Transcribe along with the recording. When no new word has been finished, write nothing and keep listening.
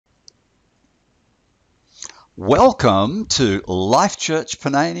Welcome to LifeChurch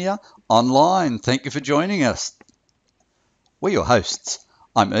Panania online. Thank you for joining us. We're your hosts.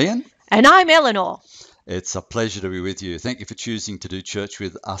 I'm Ian. And I'm Eleanor. It's a pleasure to be with you. Thank you for choosing to do church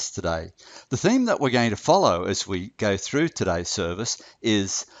with us today. The theme that we're going to follow as we go through today's service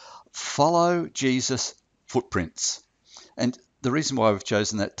is Follow Jesus' Footprints. And the reason why we've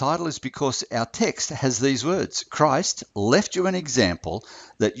chosen that title is because our text has these words: Christ left you an example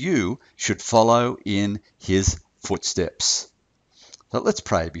that you should follow in his footsteps. So let's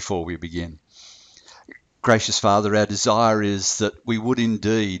pray before we begin. Gracious Father, our desire is that we would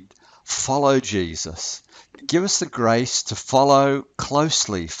indeed follow Jesus. Give us the grace to follow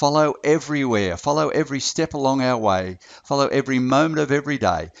closely, follow everywhere, follow every step along our way, follow every moment of every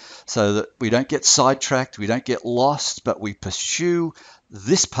day, so that we don't get sidetracked, we don't get lost, but we pursue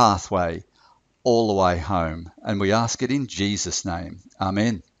this pathway all the way home. And we ask it in Jesus' name.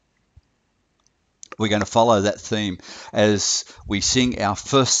 Amen. We're going to follow that theme as we sing our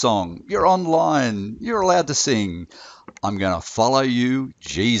first song. You're online, you're allowed to sing. I'm going to follow you,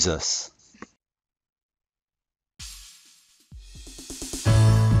 Jesus.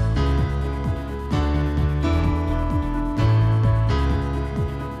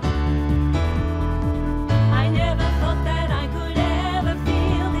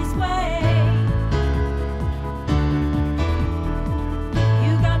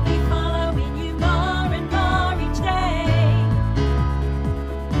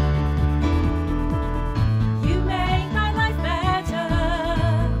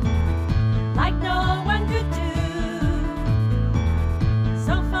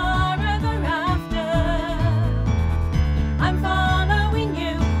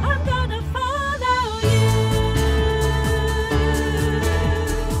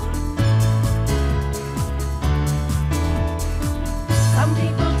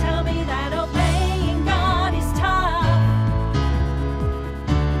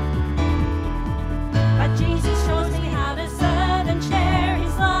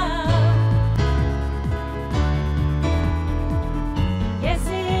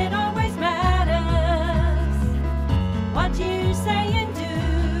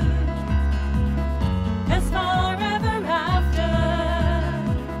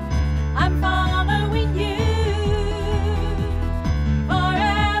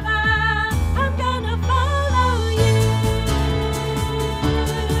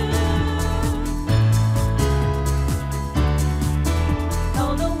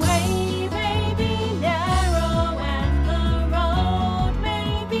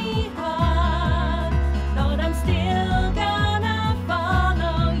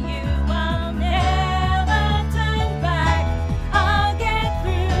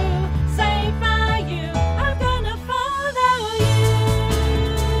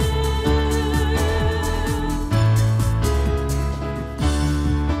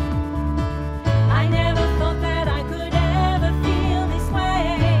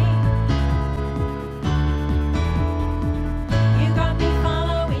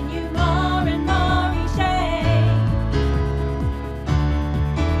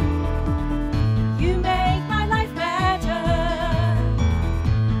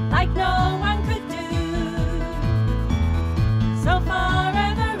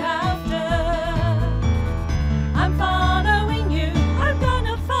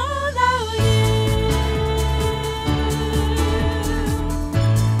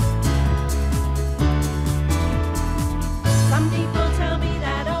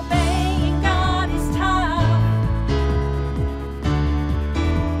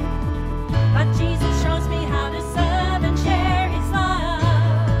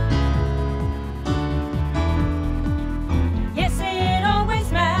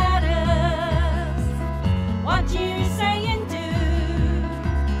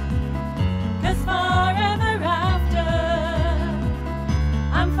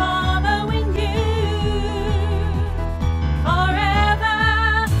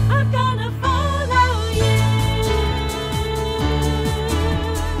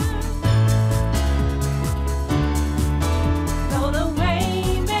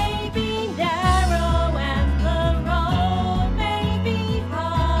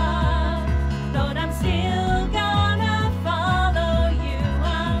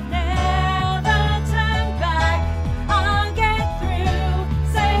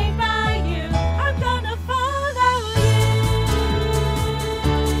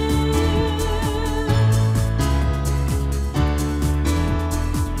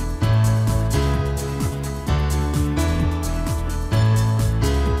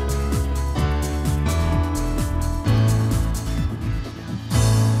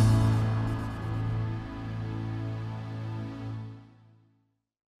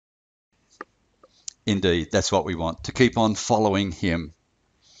 Indeed, that's what we want, to keep on following him.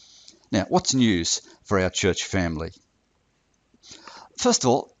 Now, what's news for our church family? First of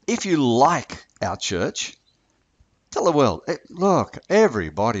all, if you like our church, tell the world. Look,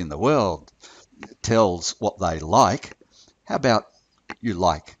 everybody in the world tells what they like. How about you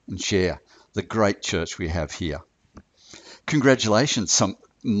like and share the great church we have here? Congratulations, some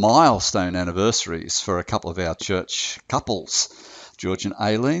milestone anniversaries for a couple of our church couples. George and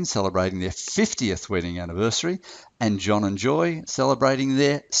Aileen celebrating their 50th wedding anniversary, and John and Joy celebrating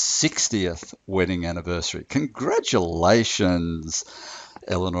their 60th wedding anniversary. Congratulations!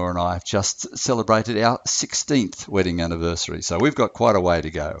 Eleanor and I have just celebrated our 16th wedding anniversary, so we've got quite a way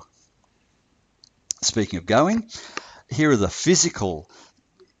to go. Speaking of going, here are the physical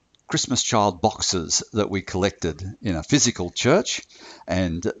Christmas child boxes that we collected in a physical church,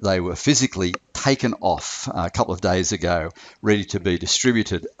 and they were physically taken off a couple of days ago, ready to be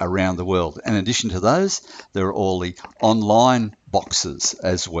distributed around the world. And in addition to those, there are all the online boxes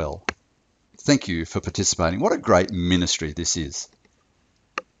as well. Thank you for participating. What a great ministry this is.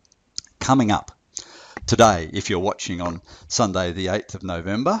 Coming up today, if you're watching on Sunday the 8th of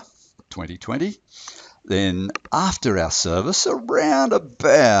November 2020, then after our service, around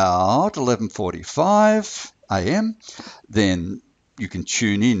about 11:45 a.m., then you can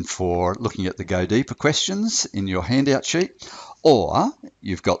tune in for looking at the Go Deeper questions in your handout sheet, or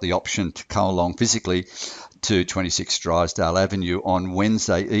you've got the option to come along physically to 26 Drysdale Avenue on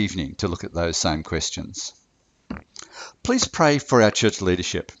Wednesday evening to look at those same questions. Please pray for our church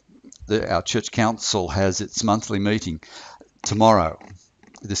leadership. Our church council has its monthly meeting tomorrow,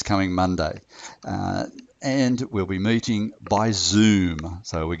 this coming Monday, and we'll be meeting by Zoom,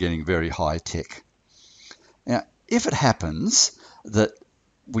 so we're getting very high tech. Now, if it happens that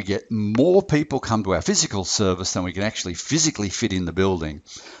we get more people come to our physical service than we can actually physically fit in the building,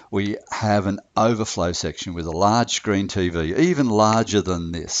 we have an overflow section with a large screen TV, even larger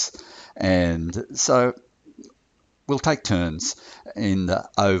than this, and so we'll take turns in the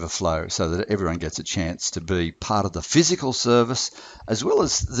overflow so that everyone gets a chance to be part of the physical service as well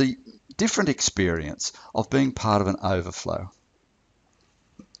as the different experience of being part of an overflow.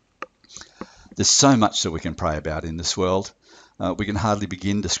 There's so much that we can pray about in this world. We can hardly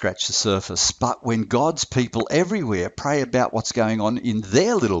begin to scratch the surface, but when God's people everywhere pray about what's going on in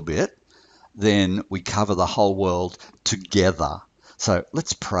their little bit, then we cover the whole world together. So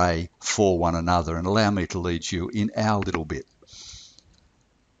let's pray for one another, and allow me to lead you in our little bit.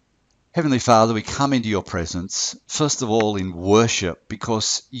 Heavenly Father, we come into your presence, first of all in worship,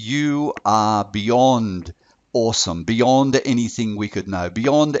 because you are beyond awesome, beyond anything we could know,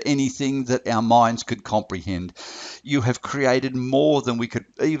 beyond anything that our minds could comprehend. You have created more than we could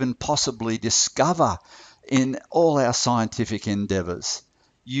even possibly discover in all our scientific endeavors.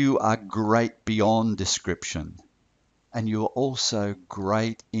 You are great beyond description. And you're also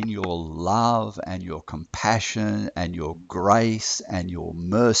great in your love and your compassion and your grace and your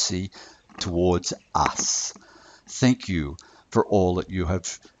mercy towards us. Thank you for all that you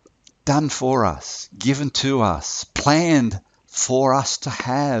have done for us, given to us, planned for us to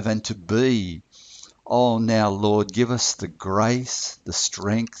have and to be. Oh, now, Lord, give us the grace, the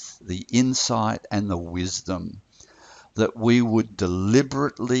strength, the insight, and the wisdom that we would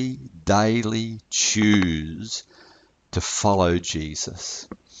deliberately, daily choose to follow Jesus,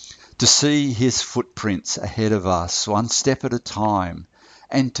 to see his footprints ahead of us, one step at a time,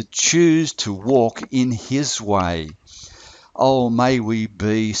 and to choose to walk in his way. Oh, may we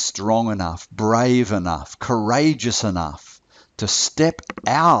be strong enough, brave enough, courageous enough to step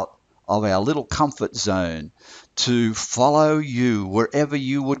out of our little comfort zone, to follow you wherever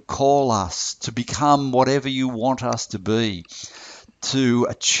you would call us, to become whatever you want us to be, to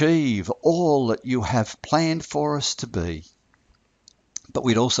achieve all that you have planned for us to be. But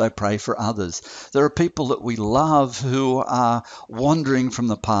we'd also pray for others. There are people that we love who are wandering from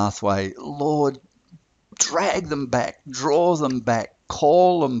the pathway. Lord, drag them back, draw them back,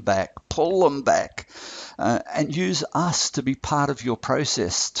 call them back, pull them back, and use us to be part of your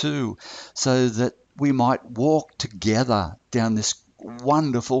process too, so that we might walk together down this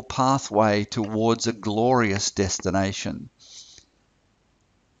wonderful pathway towards a glorious destination.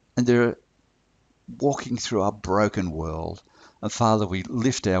 And they're walking through our broken world. And Father, we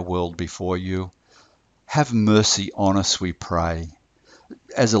lift our world before you. Have mercy on us, we pray.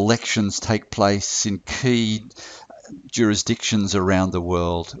 As elections take place in key jurisdictions around the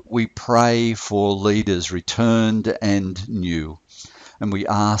world, we pray for leaders returned and new. And we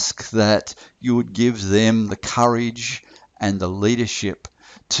ask that you would give them the courage and the leadership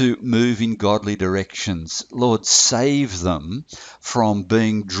to move in godly directions. Lord, save them from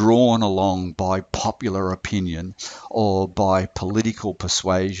being drawn along by popular opinion or by political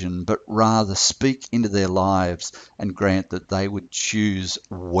persuasion, but rather speak into their lives and grant that they would choose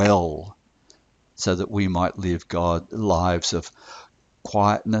well, so that we might live lives of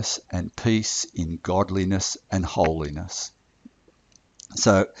quietness and peace in godliness and holiness.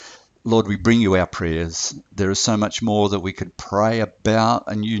 So, Lord, we bring you our prayers. There is so much more that we could pray about,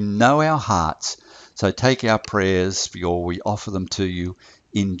 and you know our hearts. So take our prayers, for we offer them to you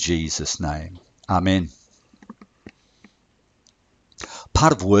in Jesus' name. Amen.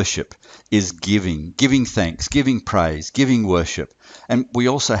 Part of worship is giving thanks, giving praise, giving worship. And we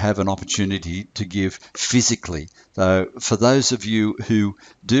also have an opportunity to give physically. So for those of you who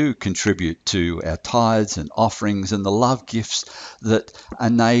do contribute to our tithes and offerings and the love gifts that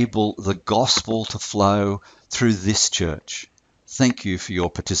enable the gospel to flow through this church, thank you for your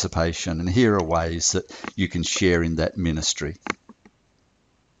participation. And here are ways that you can share in that ministry.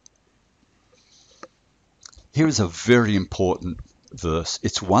 Here is a very important verse.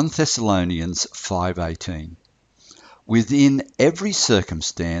 It's 1 Thessalonians 5:18. Within every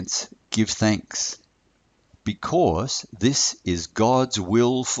circumstance, give thanks, because this is God's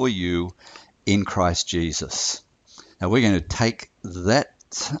will for you in Christ Jesus. Now we're going to take that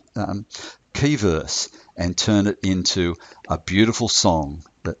key verse and turn it into a beautiful song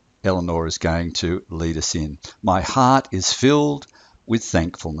that Eleanor is going to lead us in. My heart is filled with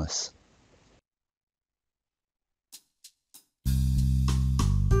thankfulness.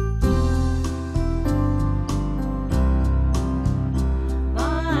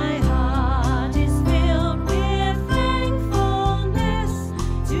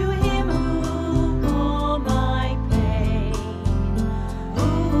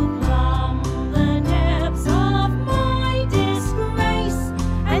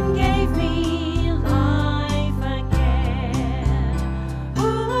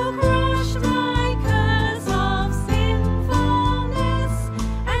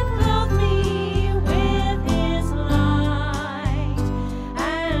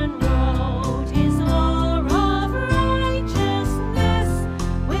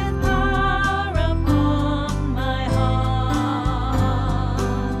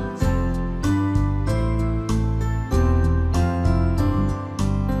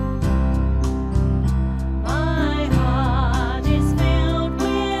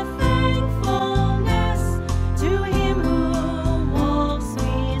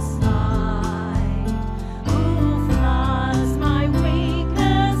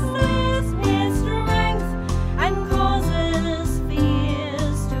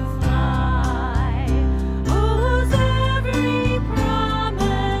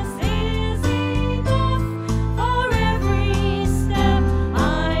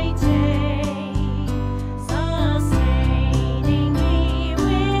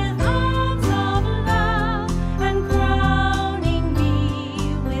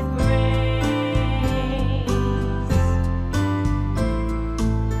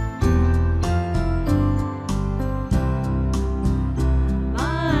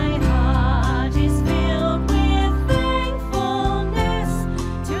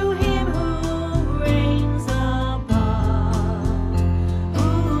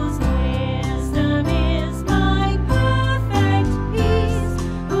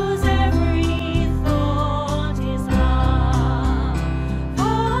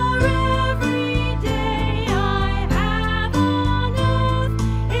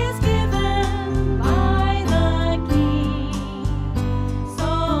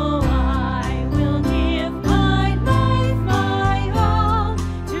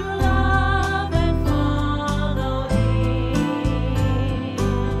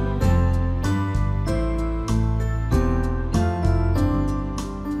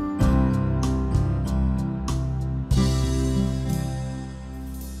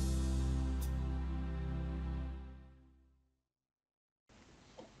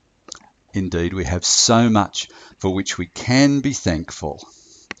 Indeed, we have so much for which we can be thankful.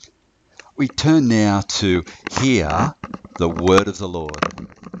 We turn now to hear the word of the Lord.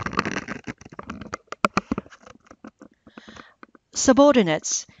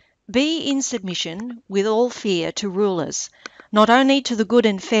 Subordinates, be in submission with all fear to rulers, not only to the good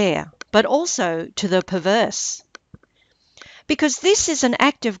and fair, but also to the perverse. Because this is an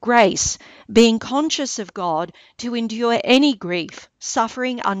act of grace, being conscious of God, to endure any grief,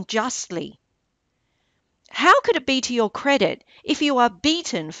 suffering unjustly. How could it be to your credit if you are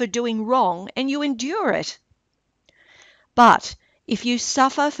beaten for doing wrong and you endure it? But if you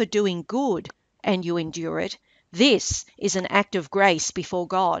suffer for doing good and you endure it, This is an act of grace before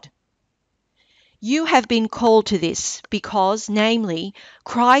God. You have been called to this because, namely,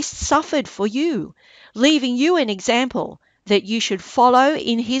 Christ suffered for you, leaving you an example that you should follow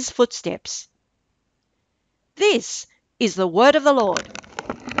in his footsteps. This is the word of the Lord.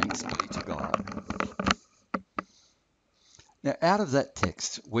 Thanks be to God. Now, out of that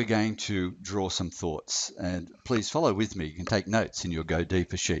text, we're going to draw some thoughts, and please follow with me. You can take notes in your Go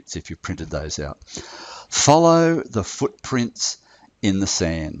Deeper sheets if you've printed those out. Follow the footprints in the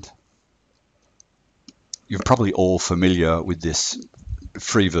sand. You're probably all familiar with this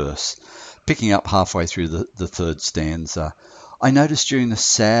free verse. Picking up halfway through the third stanza, I noticed during the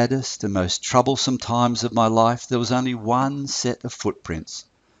saddest and most troublesome times of my life, there was only one set of footprints.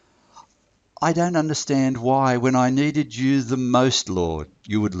 I don't understand why, when I needed you the most, Lord,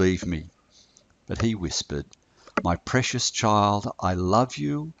 you would leave me. But he whispered, my precious child, I love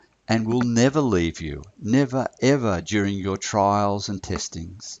you and will never leave you, never ever during your trials and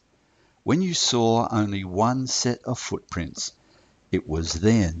testings. When you saw only one set of footprints, it was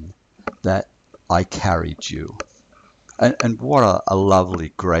then that I carried you. And what a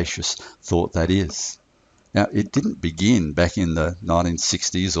lovely, gracious thought that is. Now, it didn't begin back in the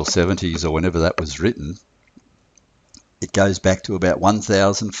 1960s or 70s or whenever that was written. It goes back to about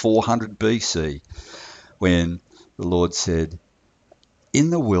 1400 BC when the Lord said, in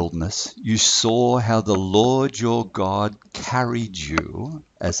the wilderness you saw how the Lord your God carried you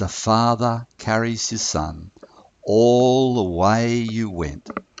as a father carries his son all the way you went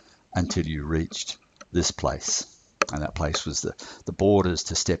until you reached this place. And that place was the borders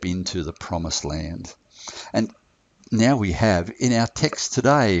to step into the promised land. And now we have in our text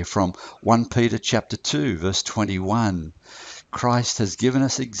today from 1 Peter chapter 2 verse 21, Christ has given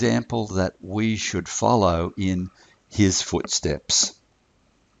us example that we should follow in his footsteps.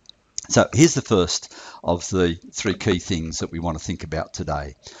 So here's the first of the three key things that we want to think about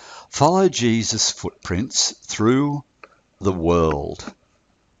today. Follow Jesus' footprints through the world.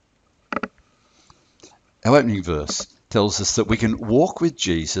 Our opening verse tells us that we can walk with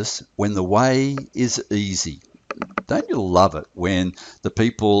Jesus when the way is easy. Don't you love it when the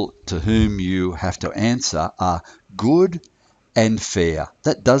people to whom you have to answer are good and fair?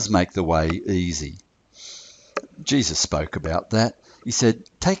 That does make the way easy. Jesus spoke about that. He said,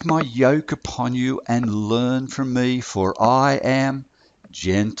 take my yoke upon you and learn from me, for I am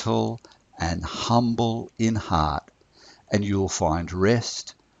gentle and humble in heart, and you'll find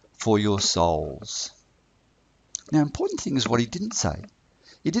rest for your souls. Now, important thing is what he didn't say.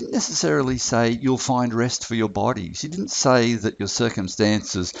 He didn't necessarily say you'll find rest for your bodies. He didn't say that your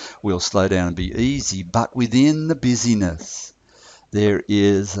circumstances will slow down and be easy, but within the busyness, there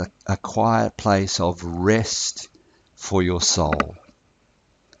is a quiet place of rest for your soul.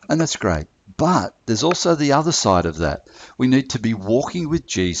 And that's great. But there's also the other side of that. We need to be walking with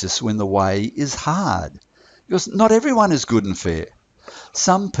Jesus when the way is hard. Because not everyone is good and fair.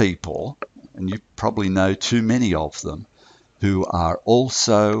 Some people, and you probably know too many of them, who are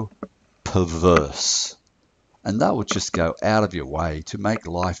also perverse. And they will just go out of your way to make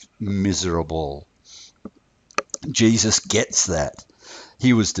life miserable. Jesus gets that.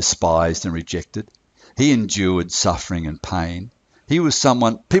 He was despised and rejected. He endured suffering and pain. He was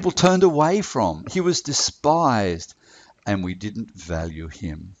someone people turned away from. He was despised, and we didn't value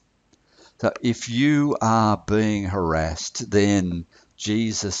him. So if you are being harassed, then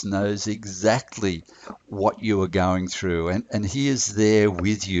Jesus knows exactly what you are going through, and he is there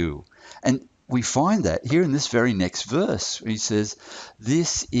with you. And we find that here in this very next verse. He says,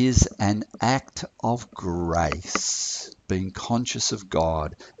 this is an act of grace, being conscious of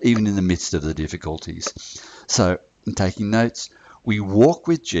God, even in the midst of the difficulties. So, in taking notes, we walk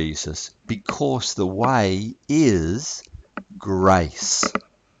with Jesus because the way is grace.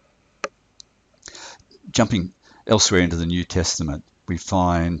 Jumping elsewhere into the New Testament, we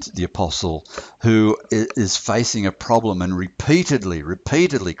find the apostle who is facing a problem and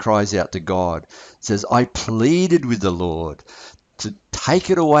repeatedly cries out to God, says, I pleaded with the Lord to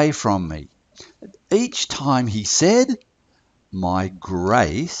take it away from me. Each time he said, my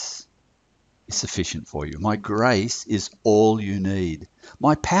grace is sufficient for you. My grace is all you need.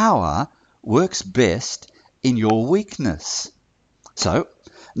 My power works best in your weakness. So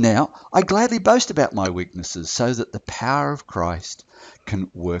now I gladly boast about my weaknesses so that the power of Christ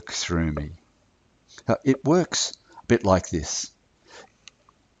can work through me. It works a bit like this.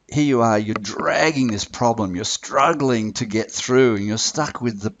 Here you are, you're dragging this problem, you're struggling to get through, and you're stuck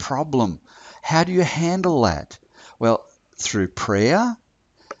with the problem. How do you handle that? Well, through prayer,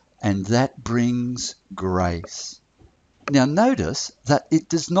 and that brings grace. Now notice that it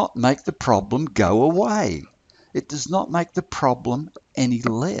does not make the problem go away. It does not make the problem any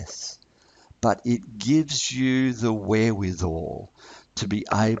less, but it gives you the wherewithal to be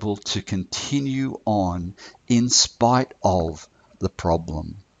able to continue on in spite of the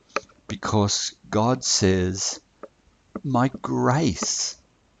problem. Because God says, my grace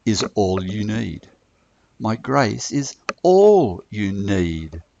is all you need. My grace is all you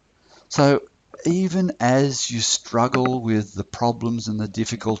need. So even as you struggle with the problems and the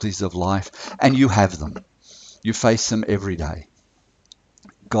difficulties of life, and you have them, you face them every day,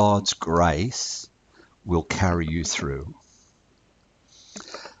 God's grace will carry you through.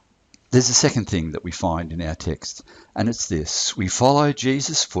 There's a second thing that we find in our text, and it's this. We follow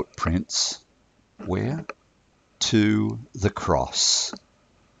Jesus' footprints. Where? To the cross.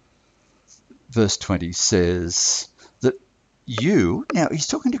 Verse 20 says that you, now he's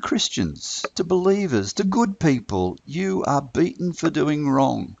talking to Christians, to believers, to good people, you are beaten for doing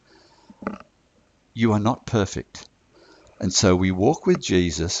wrong. You are not perfect. And so we walk with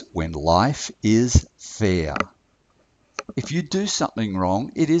Jesus when life is fair. If you do something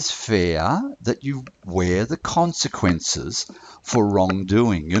wrong, it is fair that you wear the consequences for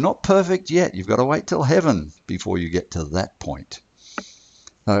wrongdoing. You're not perfect yet. You've got to wait till heaven before you get to that point.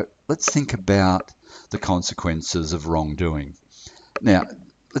 So let's think about the consequences of wrongdoing. Now,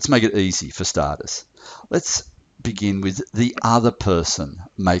 let's make it easy for starters. Let's begin with the other person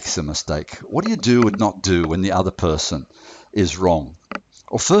makes a mistake. What do you do and not do when the other person is wrong?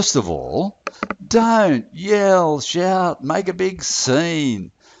 Well, first of all, don't yell, shout, make a big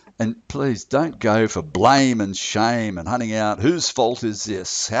scene. And please don't go for blame and shame and hunting out whose fault is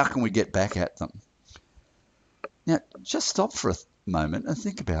this? How can we get back at them? Now, just stop for a moment and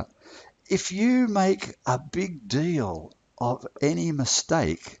think about if you make a big deal of any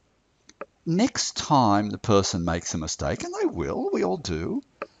mistake, next time the person makes a mistake, and they will, we all do,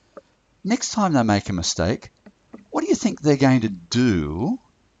 next time they make a mistake, what do you think they're going to do?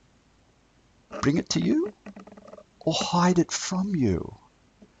 Bring it to you or hide it from you?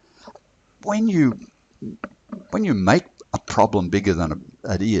 When you make a problem bigger than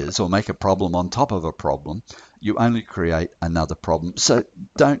it is, or make a problem on top of a problem, you only create another problem. So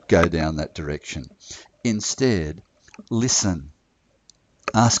don't go down that direction. Instead, listen.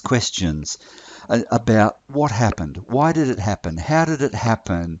 Ask questions about what happened, why did it happen, how did it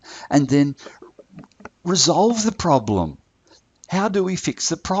happen, and then resolve the problem. How do we fix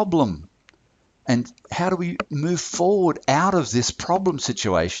the problem? And how do we move forward out of this problem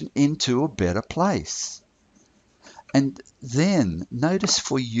situation into a better place? And then notice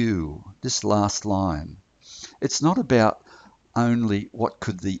for you this last line. It's not about only what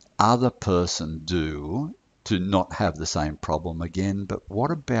could the other person do to not have the same problem again, but what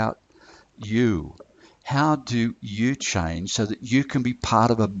about you? How do you change so that you can be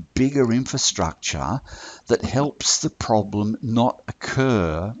part of a bigger infrastructure that helps the problem not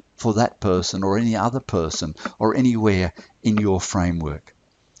occur for that person or any other person or anywhere in your framework?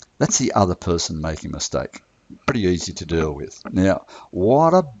 That's the other person making a mistake. Pretty easy to deal with. Now,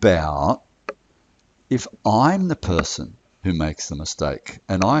 what about if I'm the person who makes the mistake,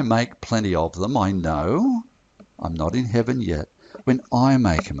 and I make plenty of them? I know I'm not in heaven yet. When I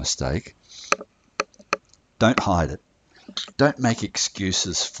make a mistake, don't hide it. Don't make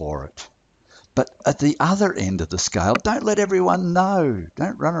excuses for it. But at the other end of the scale, don't let everyone know.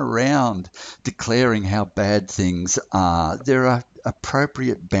 Don't run around declaring how bad things are. There are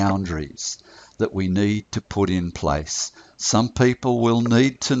appropriate boundaries that we need to put in place. Some people will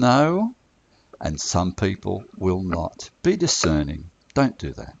need to know, and some people will not. Be discerning. Don't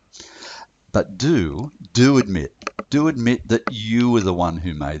do that. But do admit that you were the one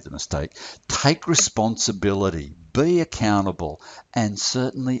who made the mistake. Take responsibility, be accountable, and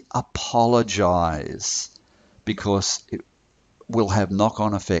certainly apologize, because it will have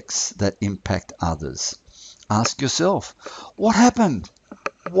knock-on effects that impact others. Ask yourself, what happened?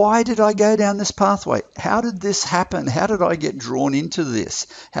 Why did I go down this pathway? How did this happen? How did I get drawn into this?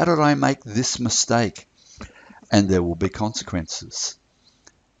 How did I make this mistake? And there will be consequences.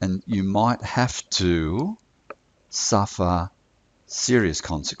 And you might have to suffer serious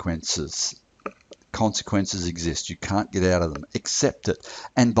consequences. Consequences exist. You can't get out of them. Accept it.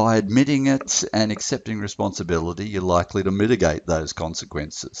 And by admitting it and accepting responsibility, you're likely to mitigate those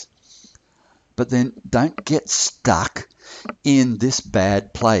consequences. But then don't get stuck in this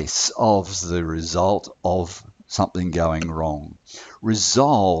bad place of the result of something going wrong.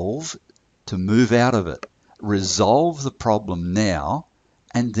 Resolve to move out of it. Resolve the problem now,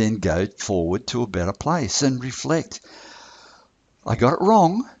 and then go forward to a better place and reflect. I got it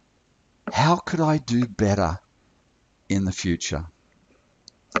wrong. How could I do better in the future?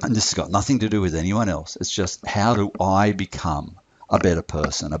 And this has got nothing to do with anyone else. It's just, how do I become a better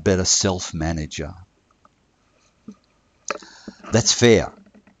person, a better self-manager? That's fair.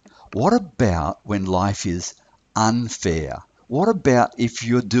 What about when life is unfair? What about if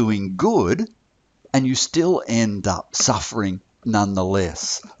you're doing good and you still end up suffering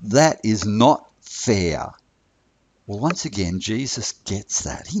nonetheless? That is not fair. Well, once again, Jesus gets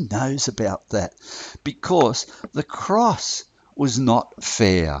that. He knows about that because the cross was not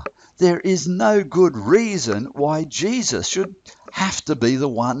fair. There is no good reason why Jesus should have to be the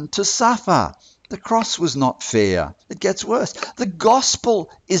one to suffer. The cross was not fair. It gets worse. The gospel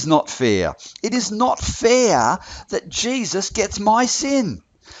is not fair. It is not fair that Jesus gets my sin.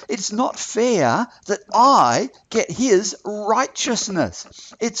 It's not fair that I get his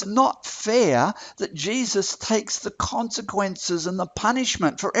righteousness. It's not fair that Jesus takes the consequences and the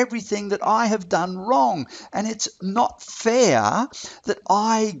punishment for everything that I have done wrong. And it's not fair that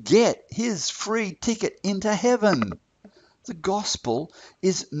I get his free ticket into heaven. The gospel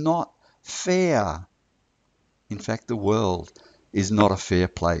is not fair. In fact, the world is not a fair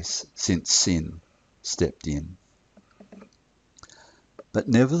place since sin stepped in. But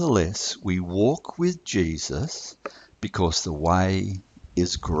nevertheless, we walk with Jesus because the way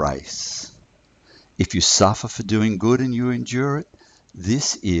is grace. If you suffer for doing good and you endure it,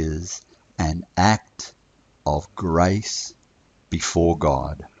 this is an act of grace before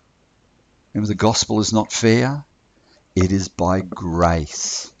God. Remember, the gospel is not fair. It is by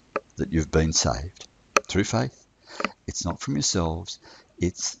grace that you've been saved. Through faith. It's not from yourselves.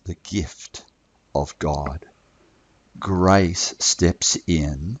 It's the gift of God. Grace steps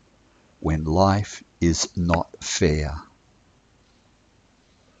in when life is not fair.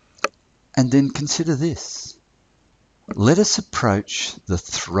 And then consider this. Let us approach the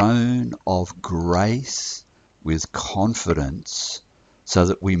throne of grace with confidence so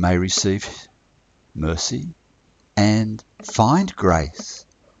that we may receive mercy and find grace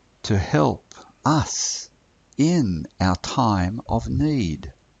to help us in our time of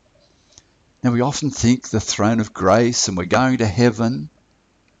need. Now, we often think the throne of grace and we're going to heaven,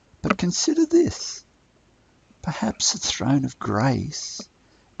 but consider this. Perhaps the throne of grace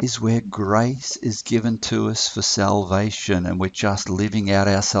is where grace is given to us for salvation and we're just living out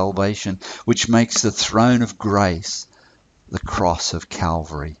our salvation, which makes the throne of grace the cross of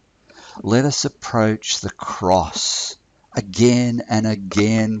Calvary. Let us approach the cross again and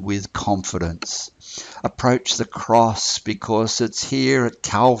again with confidence. Approach the cross because it's here at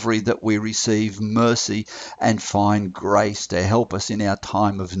Calvary that we receive mercy and find grace to help us in our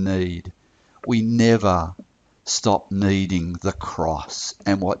time of need. We never stop needing the cross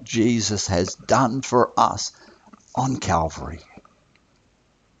and what Jesus has done for us on Calvary.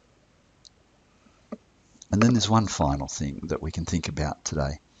 And then there's one final thing that we can think about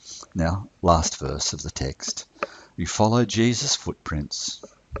today. Now, last verse of the text. We follow Jesus' footprints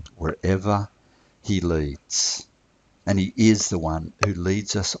wherever he leads. And he is the one who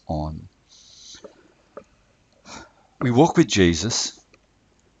leads us on. We walk with Jesus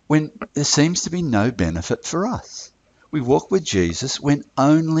when there seems to be no benefit for us. We walk with Jesus when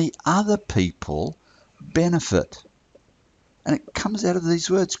only other people benefit. And it comes out of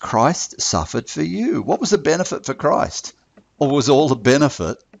these words, Christ suffered for you. What was the benefit for Christ? Or was all the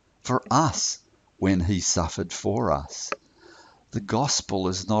benefit for us when he suffered for us? The gospel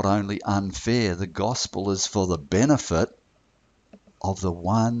is not only unfair, the gospel is for the benefit of the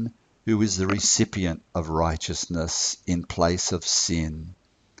one who is the recipient of righteousness in place of sin.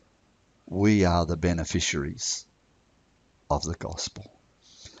 We are the beneficiaries of the gospel.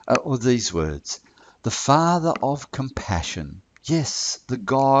 Or these words, the Father of compassion, yes, the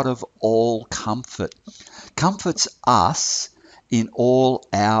God of all comfort, comforts us in all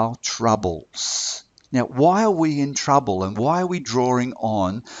our troubles. Now, why are we in trouble and why are we drawing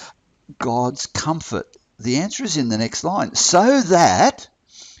on God's comfort? The answer is in the next line. So that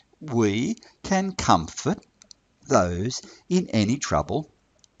we can comfort those in any trouble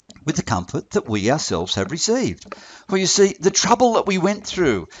with the comfort that we ourselves have received. Well, you see, the trouble that we went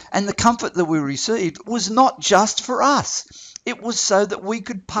through and the comfort that we received was not just for us. It was so that we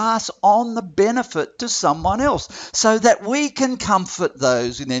could pass on the benefit to someone else, so that we can comfort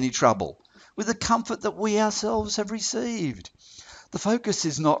those in any trouble with the comfort that we ourselves have received. The focus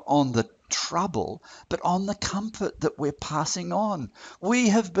is not on the trouble, but on the comfort that we're passing on. We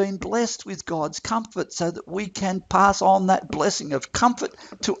have been blessed with God's comfort so that we can pass on that blessing of comfort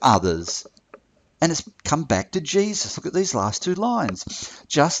to others. And it's come back to Jesus. Look at these last two lines.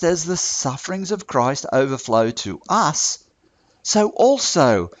 Just as the sufferings of Christ overflow to us, so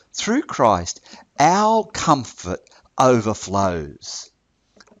also through Christ our comfort overflows.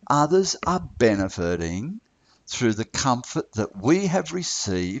 others are benefiting through the comfort that we have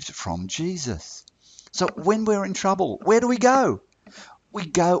received from Jesus. So when we're in trouble, where do we go? We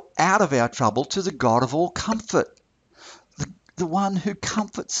go out of our trouble to the God of all comfort, the one who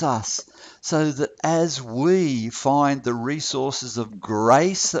comforts us, so that as we find the resources of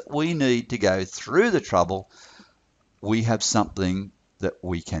grace that we need to go through the trouble, we have something that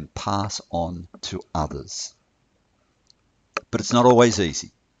we can pass on to others. But it's not always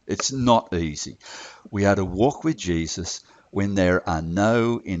easy. It's not easy. We are to walk with Jesus when there are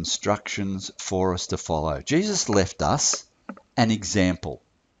no instructions for us to follow. Jesus left us an example,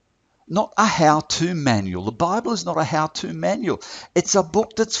 not a how-to manual. The Bible is not a how-to manual. It's a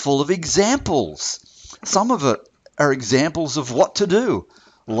book that's full of examples. Some of it are examples of what to do.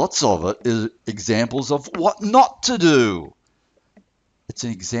 Lots of it is examples of what not to do. It's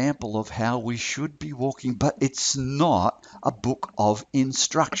an example of how we should be walking, but it's not a book of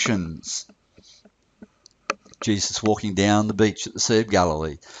instructions. Jesus, walking down the beach at the Sea of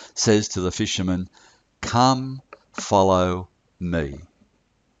Galilee, says to the fishermen, "Come, follow me."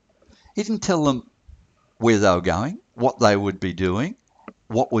 He didn't tell them where they were going, what they would be doing,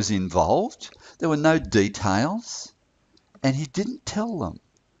 what was involved. There were no details. And he didn't tell them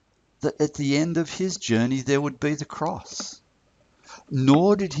that at the end of his journey there would be the cross.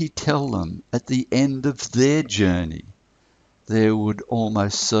 Nor did he tell them at the end of their journey there would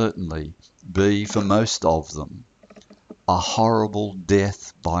almost certainly be, for most of them, a horrible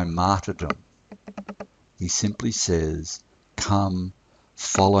death by martyrdom. He simply says, "Come,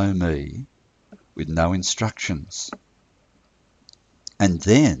 follow me," with no instructions. And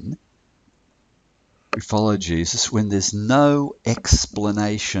then we follow Jesus when there's no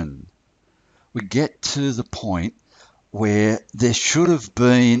explanation. We get to the point where there should have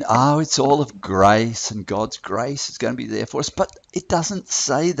been, it's all of grace and God's grace is going to be there for us. But it doesn't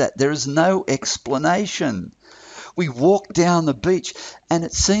say that. There is no explanation. We walk down the beach and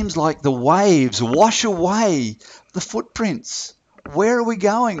it seems like the waves wash away the footprints. Where are we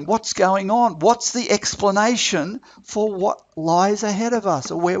going? What's going on? What's the explanation for what lies ahead of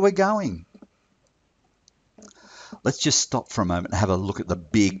us or where we're going? Let's just stop for a moment and have a look at the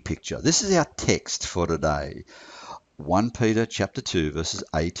big picture. This is our text for today. 1 Peter chapter 2 verses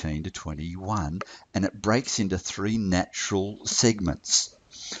 18 to 21, and it breaks into three natural segments.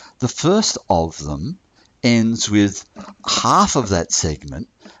 The first of them ends with half of that segment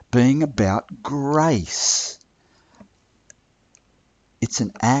being about grace. It's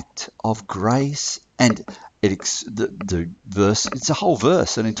an act of grace, and the verse, it's a whole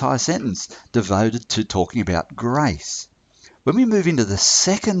verse, an entire sentence devoted to talking about grace. When we move into the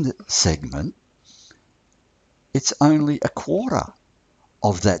second segment, it's only a quarter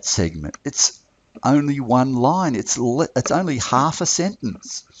of that segment. It's only one line. It's only half a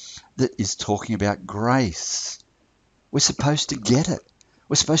sentence that is talking about grace. We're supposed to get it.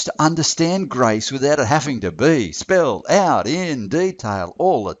 We're supposed to understand grace without it having to be spelled out in detail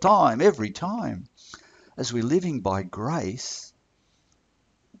all the time, every time. As we're living by grace,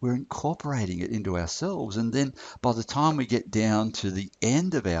 we're incorporating it into ourselves. And then by the time we get down to the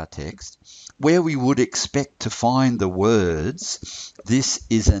end of our text, where we would expect to find the words, "This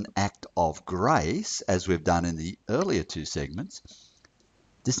is an act of grace," as we've done in the earlier two segments,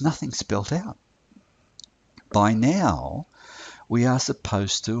 there's nothing spelt out. By now, we are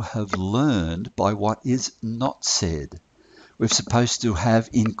supposed to have learned by what is not said. We're supposed to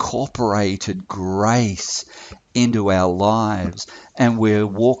have incorporated grace into our lives, and we're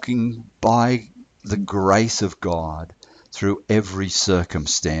walking by the grace of God through every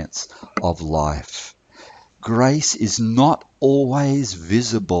circumstance of life. Grace is not always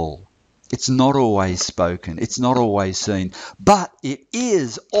visible. It's not always spoken. It's not always seen, but it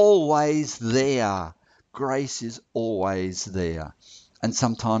is always there. Grace is always there. And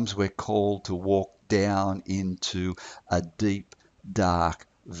sometimes we're called to walk down into a deep, dark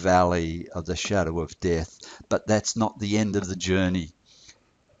valley of the shadow of death. But that's not the end of the journey.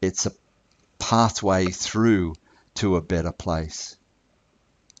 It's a pathway through to a better place.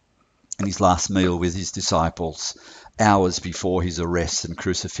 In his last meal with his disciples, hours before his arrest and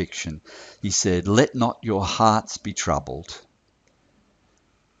crucifixion, he said, "Let not your hearts be troubled."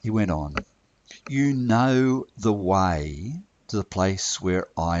 He went on, "You know the way to the place where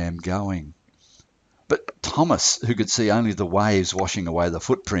I am going." But Thomas, who could see only the waves washing away the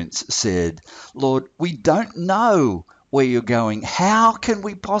footprints, said, "Lord, we don't know where you're going. How can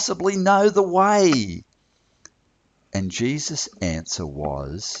we possibly know the way?" And Jesus' answer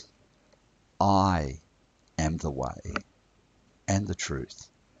was, "I am the way and the truth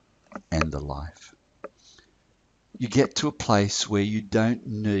and the life. you get to a place where you don't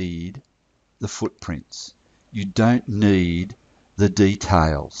need the footprints. You don't need the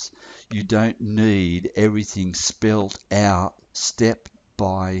details. You don't need everything spelled out step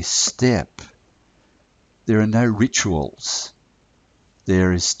by step. There are no rituals.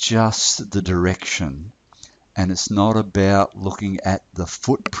 There is just the direction. And it's not about looking at the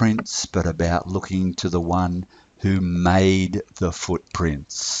footprints, but about looking to the one who made the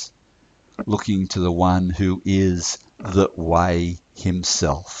footprints. Looking to the one who is the way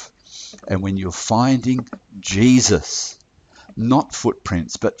himself. And when you're finding Jesus, not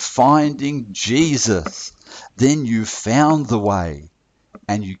footprints, but finding Jesus, then you've found the way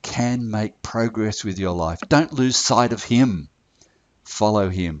and you can make progress with your life. Don't lose sight of him. Follow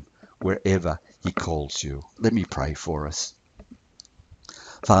him wherever he calls you. Let me pray for us.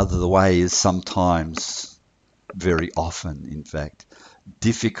 Father, the way is sometimes, very often in fact,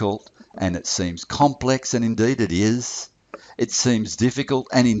 difficult, and it seems complex, and indeed it is. It seems difficult,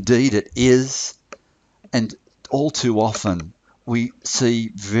 and indeed it is. And all too often we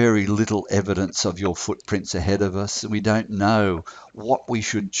see very little evidence of your footprints ahead of us, and we don't know what we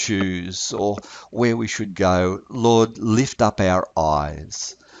should choose or where we should go. Lord, lift up our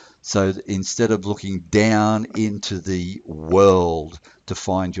eyes so that instead of looking down into the world to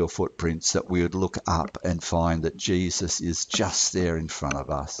find your footprints, that we would look up and find that Jesus is just there in front of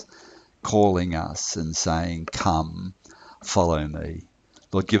us, calling us and saying, "Come, follow me."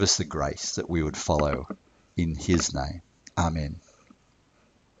 Lord, give us the grace that we would follow in his name. Amen.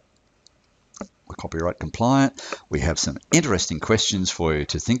 We're copyright compliant. We have some interesting questions for you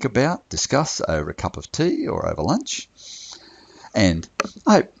to think about, discuss over a cup of tea or over lunch. And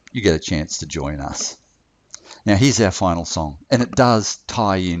I hope you get a chance to join us. Now, here's our final song, and it does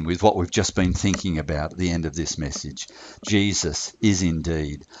tie in with what we've just been thinking about at the end of this message. Jesus is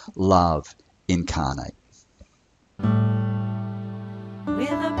indeed love incarnate.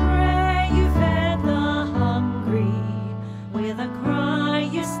 With a prayer you fed the hungry, with a cry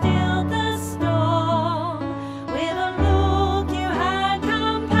you stilled the storm, with a look you had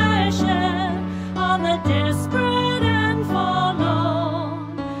compassion on the desperate and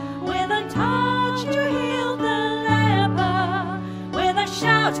forlorn, with a touch you healed the leper, with a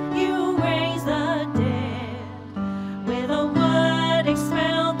shout you raised the dead, with a word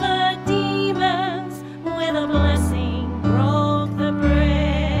expelled the demons, with a blessing broke the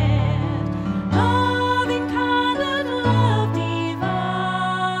bread. Love incarnate, love divine,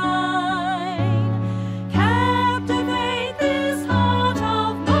 captivate this heart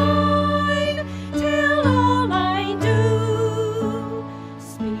of mine, till all I do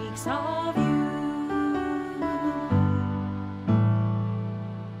speaks of you.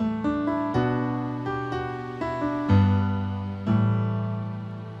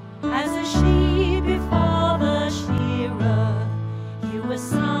 As a sheep before the shearer, you were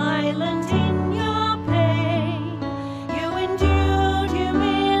silent in your pain. You endured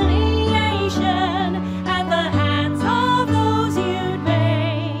humiliation at the hands of those you'd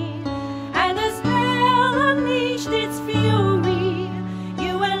made. And as hell unleashed its fury,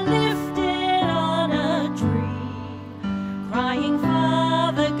 you were lifted on a tree, crying,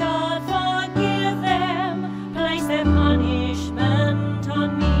 "Father God, forgive them, place their punishment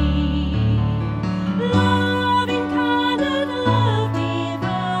on me." Love incarnate, love divine,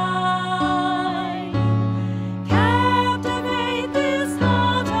 captivate this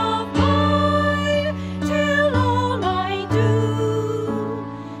heart of mine, till all I do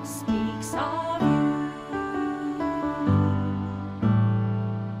speaks of you.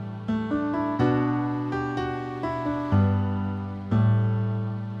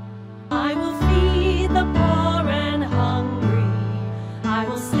 I will feed the poor and hungry. I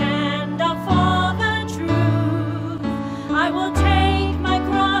will stand up for the truth. I will take my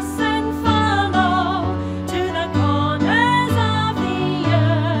cross and follow to the corners of the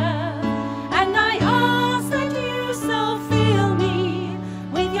earth. And I ask that you so fill me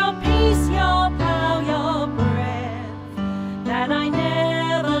with your peace, your power, your breath, that I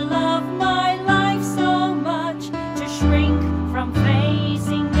never love my life so much to shrink from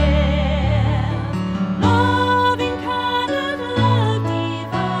facing death. Love incarnate, love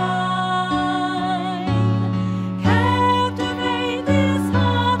divine, captivate this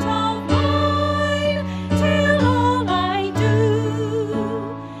heart of mine, till all I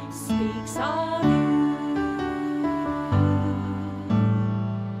do speaks of you.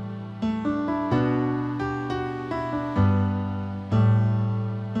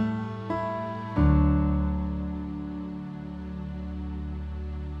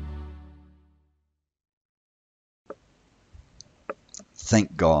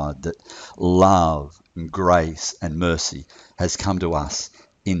 Thank God that love and grace and mercy has come to us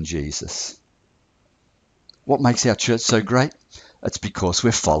in Jesus. What makes our church so great? It's because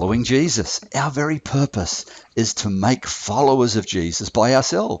we're following Jesus. Our very purpose is to make followers of Jesus by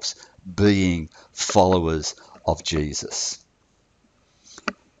ourselves, being followers of Jesus.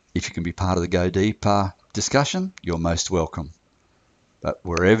 If you can be part of the Go Deeper discussion, you're most welcome. But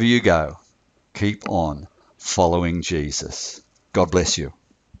wherever you go, keep on following Jesus. God bless you.